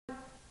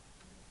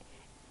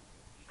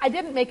I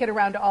didn't make it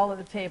around to all of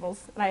the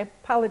tables, and I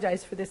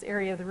apologize for this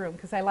area of the room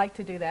because I like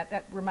to do that.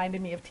 That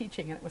reminded me of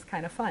teaching, and it was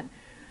kind of fun.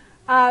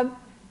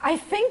 I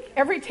think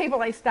every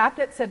table I stopped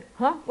at said,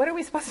 huh, what are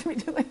we supposed to be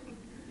doing?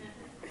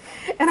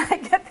 And I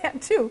get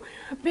that too,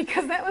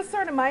 because that was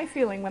sort of my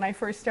feeling when I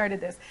first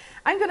started this.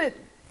 I'm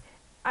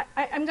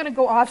going to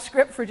go off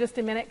script for just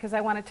a minute because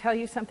I want to tell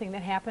you something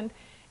that happened,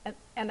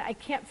 and I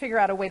can't figure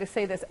out a way to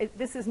say this.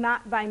 This is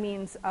not by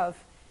means of,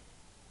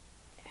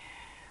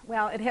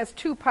 well, it has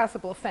two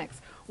possible effects.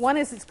 One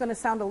is it's going to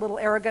sound a little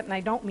arrogant, and I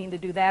don't mean to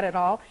do that at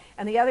all.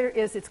 And the other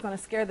is it's going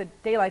to scare the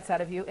daylights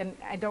out of you, and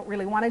I don't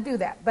really want to do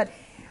that. But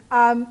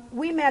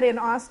we met in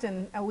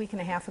Austin a week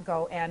and a half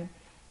ago, and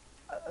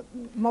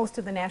most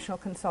of the national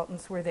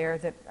consultants were there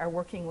that are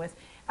working with.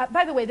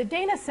 By the way, the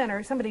Dana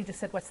Center, somebody just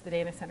said, what's the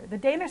Dana Center? The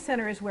Dana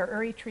Center is where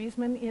Uri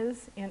Treisman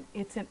is.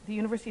 It's at the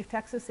University of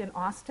Texas in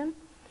Austin.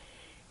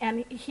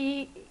 And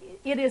it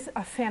is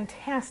a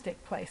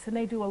fantastic place, and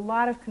they do a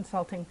lot of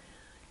consulting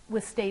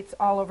with states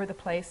all over the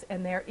place,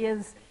 and there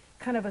is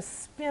kind of a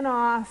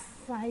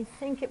spin-off. I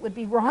think it would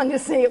be wrong to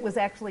say it was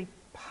actually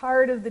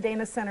part of the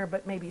Dana Center,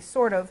 but maybe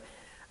sort of,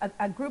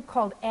 a group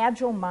called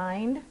Agile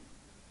Mind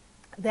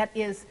that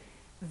is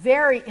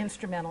very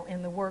instrumental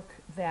in the work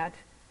that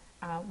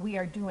we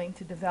are doing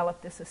to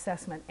develop this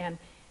assessment. And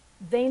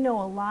they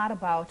know a lot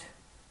about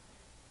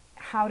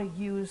how to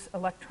use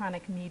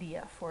electronic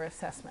media for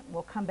assessment.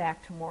 We'll come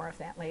back to more of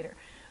that later.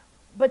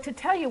 But to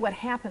tell you what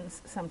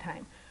happens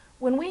sometime,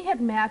 when we had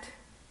met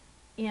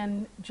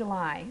in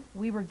July,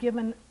 we were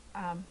given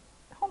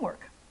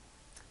homework,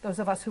 those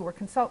of us who were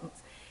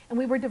consultants. And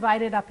we were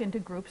divided up into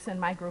groups, and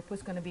my group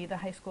was going to be the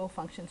high school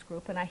functions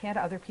group, and I had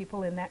other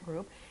people in that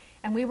group.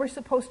 And we were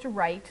supposed to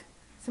write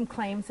some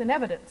claims and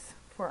evidence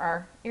for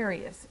our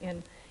areas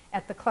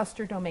at the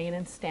cluster domain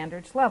and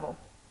standards level.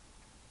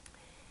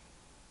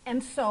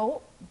 And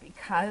so,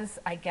 because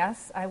I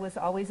guess I was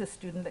always a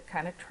student that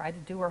kind of tried to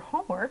do her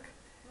homework,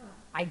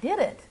 I did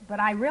it,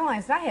 but I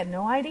realized I had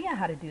no idea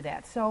how to do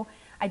that. So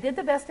I did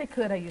the best I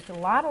could. I used a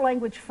lot of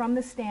language from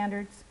the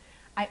standards.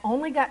 I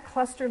only got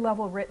cluster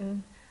level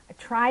written. I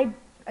tried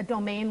a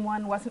domain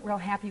one, wasn't real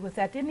happy with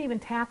that, didn't even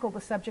tackle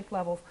the subject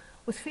level,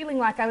 was feeling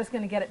like I was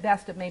going to get at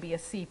best of maybe a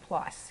C+,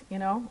 you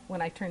know,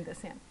 when I turned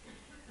this in.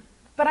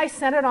 But I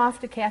sent it off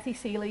to Kathy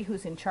Seeley,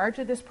 who's in charge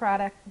of this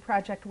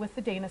project with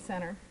the Dana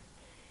Center.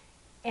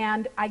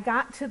 And I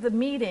got to the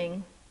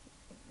meeting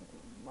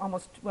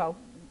almost, well,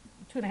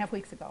 2.5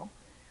 weeks ago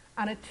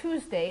on a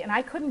Tuesday, and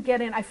I couldn't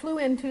get in. I flew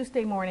in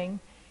Tuesday morning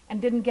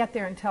and didn't get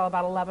there until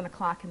about 11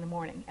 o'clock in the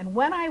morning. And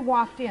when I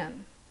walked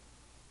in,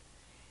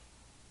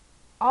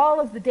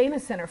 all of the Dana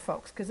Center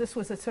folks, because this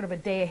was a sort of a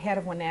day ahead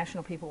of when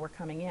national people were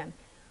coming in,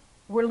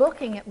 were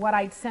looking at what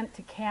I'd sent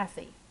to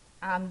Kathy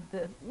on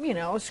the, you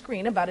know,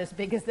 screen about as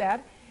big as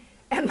that.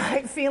 And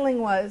my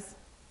feeling was,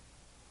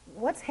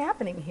 what's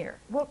happening here?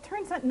 Well, it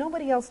turns out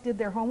nobody else did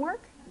their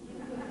homework.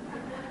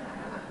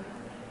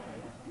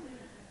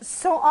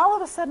 So all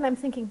of a sudden I'm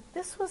thinking,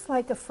 this was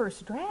like a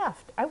first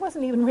draft. I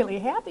wasn't even really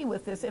happy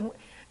with this,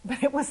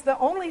 but it was the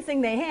only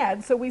thing they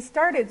had, so we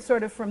started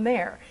sort of from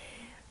there.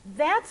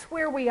 That's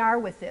where we are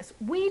with this.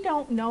 We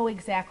don't know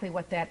exactly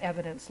what that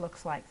evidence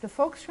looks like. The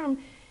folks from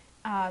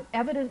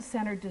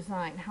Evidence-Centered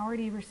Design, Howard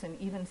Everson,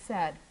 even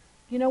said,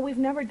 you know, we've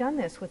never done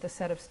this with a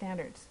set of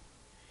standards.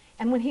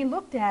 And when he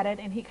looked at it,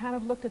 and he kind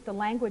of looked at the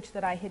language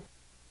that I had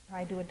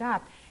tried to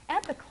adopt,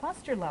 at the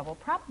cluster level,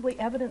 probably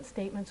evidence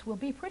statements will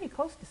be pretty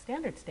close to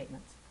standard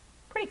statements.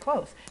 Pretty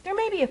close. There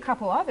may be a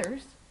couple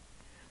others,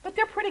 but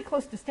they're pretty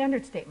close to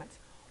standard statements.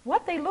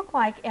 What they look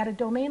like at a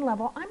domain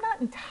level, I'm not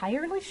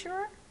entirely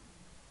sure.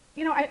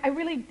 You know, I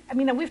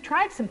mean, we've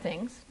tried some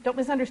things. Don't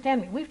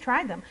misunderstand me. We've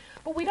tried them.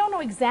 But we don't know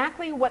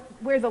exactly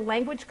where the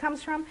language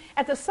comes from.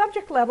 At the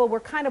subject level, we're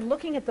kind of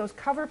looking at those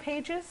cover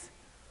pages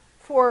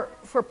for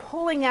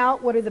pulling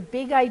out what are the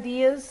big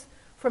ideas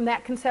from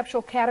that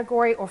conceptual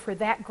category or for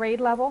that grade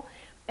level.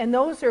 And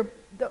those are,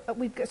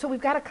 so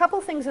we've got a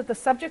couple things at the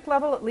subject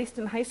level, at least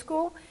in high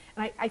school.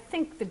 And I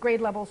think the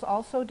grade levels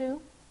also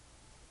do.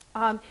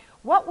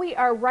 What we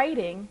are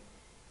writing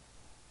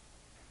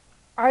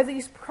are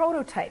these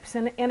prototypes.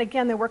 And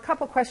again, there were a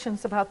couple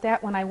questions about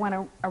that when I went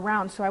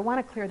around, so I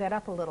want to clear that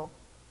up a little.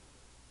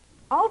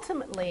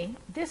 Ultimately,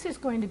 this is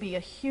going to be a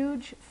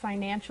huge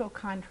financial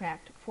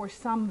contract for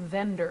some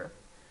vendor.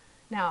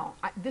 Now,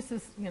 this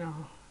is, you know,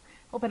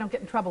 hope I don't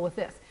get in trouble with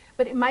this,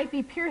 but it might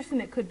be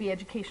Pearson, it could be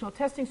Educational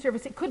Testing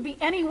Service, it could be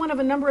any one of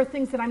a number of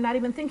things that I'm not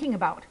even thinking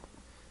about.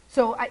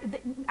 So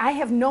I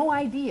have no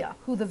idea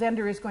who the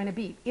vendor is going to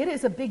be. It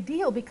is a big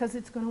deal because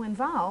it's going to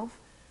involve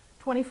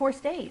 24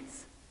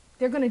 states.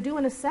 They're going to do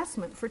an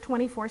assessment for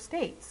 24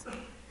 states.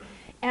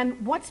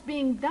 And what's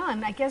being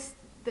done, I guess,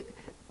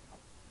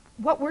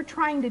 what we're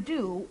trying to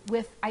do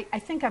with, I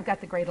think I've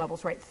got the grade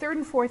levels right, 3rd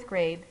and 4th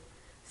grade,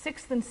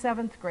 6th and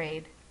 7th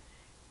grade,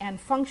 and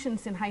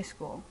functions in high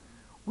school.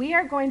 We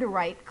are going to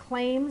write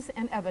claims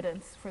and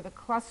evidence for the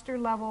cluster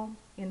level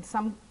in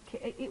some,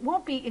 it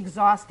won't be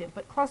exhaustive,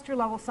 but cluster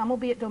level, some will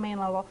be at domain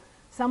level,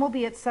 some will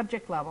be at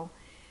subject level.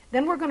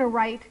 Then we're going to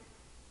write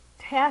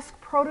task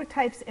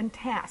prototypes and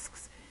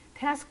tasks.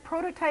 Task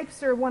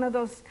prototypes are one of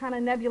those kind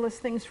of nebulous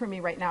things for me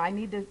right now. I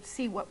need to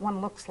see what one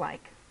looks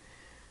like.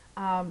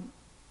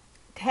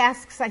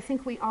 Tasks, I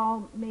think we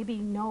all maybe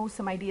know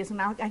some ideas,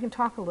 and I can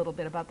talk a little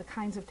bit about the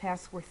kinds of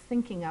tasks we're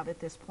thinking of at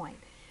this point.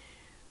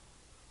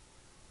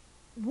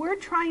 We're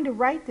trying to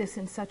write this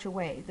in such a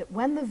way that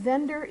when the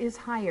vendor is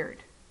hired,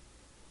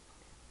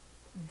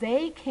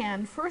 they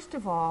can, first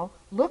of all,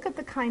 look at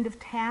the kind of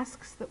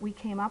tasks that we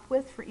came up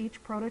with for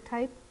each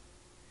prototype,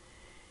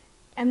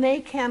 and they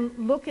can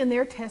look in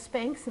their test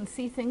banks and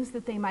see things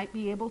that they might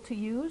be able to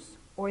use,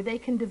 or they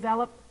can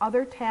develop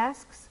other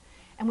tasks.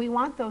 And we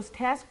want those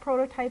task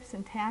prototypes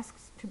and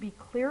tasks to be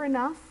clear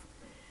enough.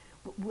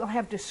 We'll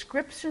have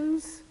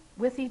descriptions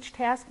with each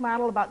task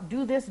model about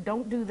do this,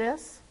 don't do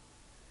this.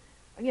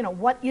 You know,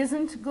 what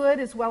isn't good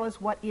as well as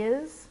what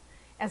is,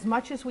 as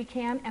much as we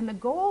can. And the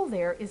goal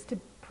there is to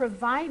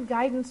provide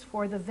guidance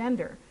for the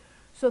vendor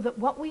so that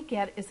what we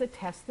get is a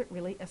test that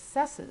really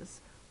assesses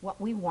what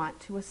we want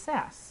to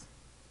assess.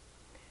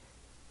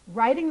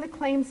 Writing the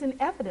claims and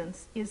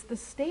evidence is the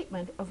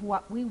statement of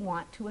what we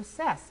want to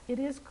assess. It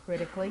is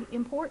critically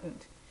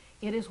important.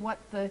 It is what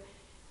the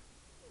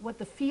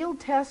field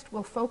test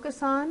will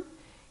focus on.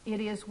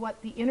 It is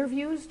what the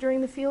interviews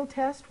during the field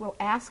test will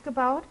ask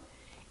about.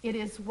 It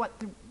is what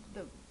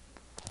the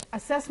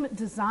assessment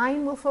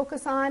design will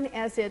focus on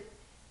as it,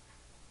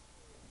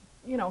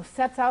 you know,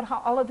 sets out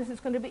how all of this is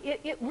going to be.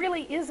 It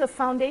really is a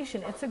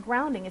foundation. It's a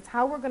grounding. It's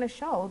how we're going to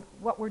show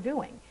what we're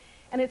doing.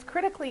 And it's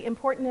critically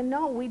important to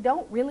know we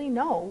don't really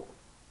know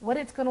what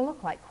it's going to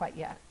look like quite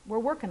yet. We're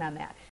working on that.